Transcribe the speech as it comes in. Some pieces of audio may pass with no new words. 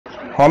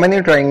How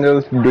many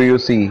triangles do you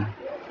see?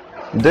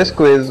 This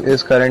quiz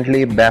is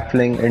currently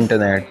baffling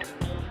internet.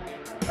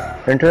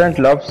 Internet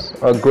loves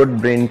a good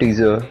brain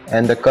teaser,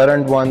 and the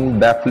current one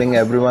baffling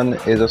everyone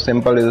is a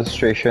simple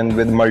illustration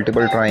with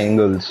multiple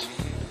triangles.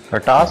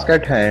 The task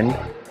at hand: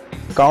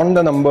 count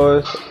the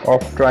numbers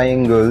of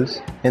triangles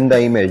in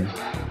the image.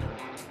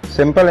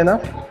 Simple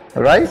enough,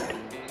 right?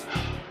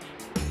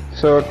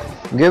 So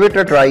give it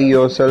a try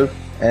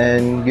yourself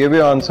and give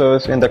your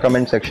answers in the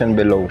comment section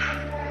below.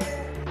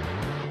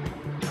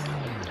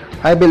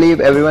 I believe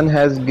everyone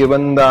has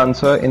given the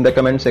answer in the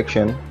comment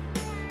section.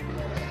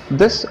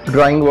 This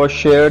drawing was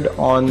shared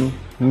on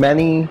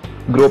many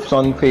groups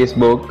on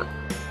Facebook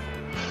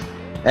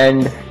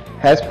and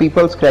has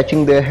people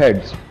scratching their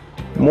heads.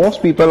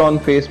 Most people on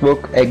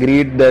Facebook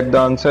agreed that the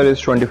answer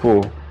is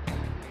 24,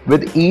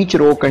 with each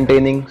row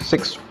containing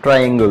 6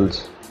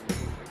 triangles.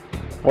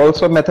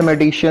 Also,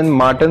 mathematician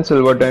Martin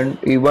Silverton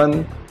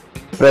even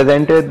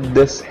presented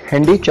this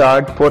handy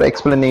chart for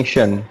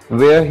explanation,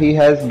 where he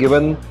has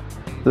given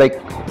like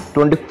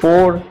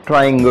 24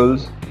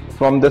 triangles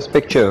from this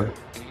picture.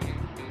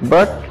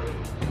 But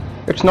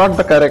it's not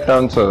the correct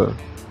answer.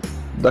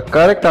 The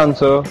correct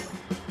answer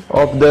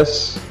of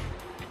this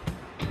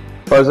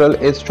puzzle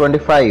is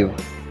 25.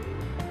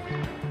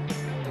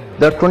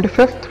 The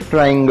 25th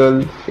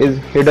triangle is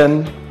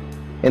hidden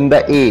in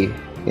the A,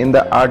 in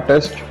the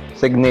artist's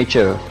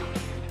signature.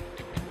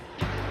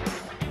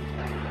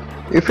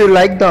 If you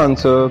like the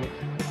answer,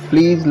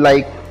 please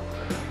like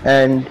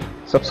and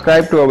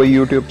subscribe to our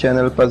YouTube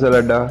channel Puzzle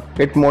Adda.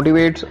 It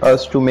motivates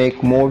us to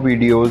make more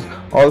videos.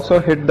 Also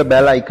hit the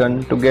bell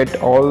icon to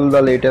get all the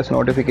latest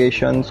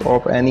notifications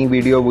of any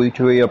video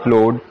which we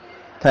upload.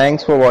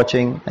 Thanks for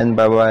watching and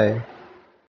bye bye.